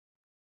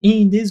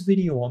In this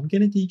video, I'm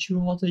gonna teach you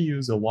how to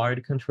use a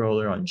wired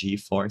controller on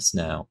Geforce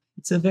Now.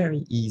 It's a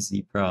very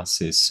easy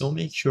process, so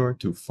make sure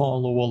to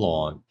follow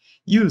along.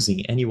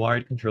 Using any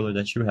wired controller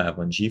that you have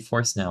on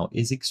Geforce Now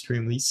is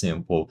extremely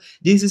simple.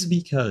 This is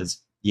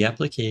because the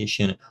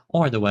application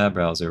or the web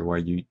browser where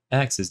you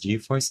access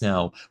Geforce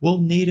Now will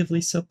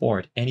natively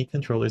support any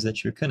controllers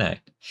that you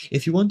connect.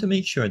 If you want to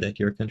make sure that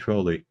your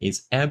controller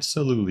is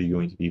absolutely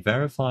going to be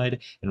verified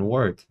and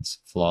works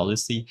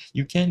flawlessly,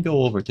 you can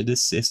go over to the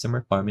System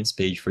Requirements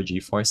page for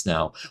Geforce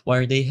Now,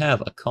 where they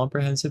have a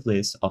comprehensive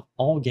list of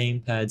all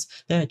gamepads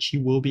that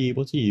you will be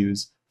able to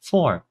use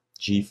for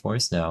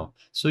Geforce Now.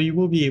 So you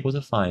will be able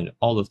to find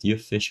all of the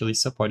officially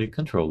supported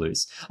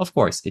controllers. Of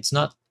course, it's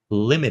not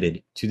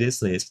limited to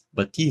this list,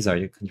 but these are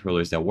the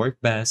controllers that work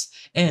best,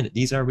 and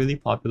these are really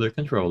popular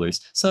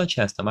controllers, such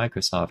as the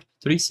Microsoft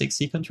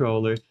 360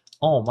 controller,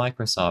 all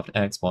Microsoft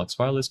Xbox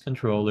wireless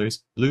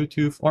controllers,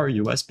 Bluetooth or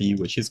USB,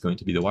 which is going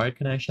to be the wired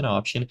connection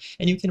option,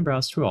 and you can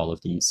browse through all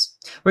of these.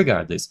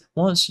 Regardless,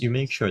 once you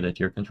make sure that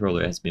your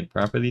controller has been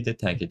properly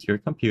detected to your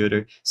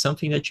computer,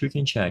 something that you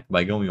can check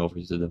by going over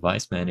to the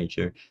Device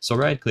Manager, so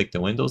right-click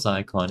the Windows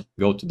icon,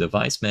 go to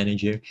Device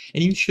Manager,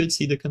 and you should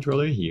see the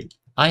controller here.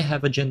 I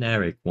have a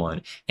generic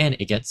one, and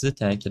it gets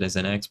detected as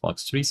an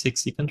Xbox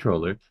 360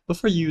 controller, but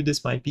for you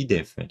this might be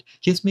different.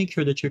 Just make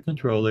sure that your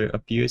controller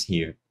appears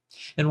here.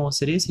 And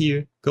once it is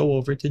here, go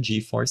over to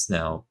Geforce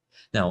Now.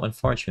 Now,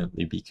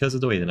 unfortunately, because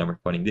of the way that I'm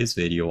recording this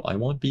video, I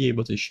won't be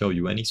able to show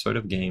you any sort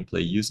of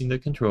gameplay using the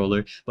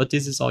controller, but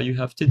this is all you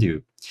have to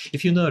do.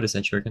 If you notice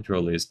that your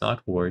controller is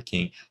not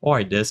working or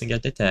it doesn't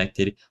get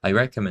detected, I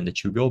recommend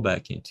that you go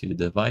back into the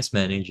Device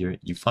Manager,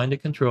 you find the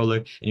controller,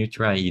 and you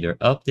try either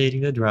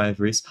updating the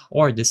drivers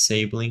or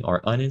disabling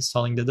or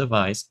uninstalling the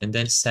device and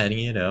then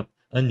setting it up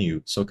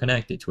anew. So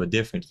connect it to a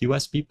different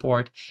USB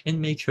port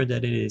and make sure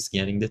that it is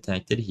getting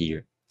detected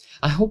here.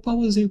 I hope I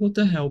was able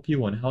to help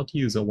you on how to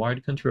use a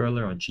wired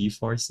controller on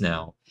Geforce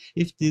Now.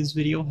 If this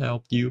video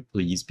helped you,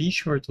 please be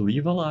sure to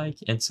leave a like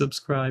and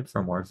subscribe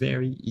for more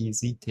very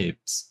easy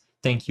tips.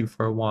 Thank you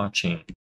for watching.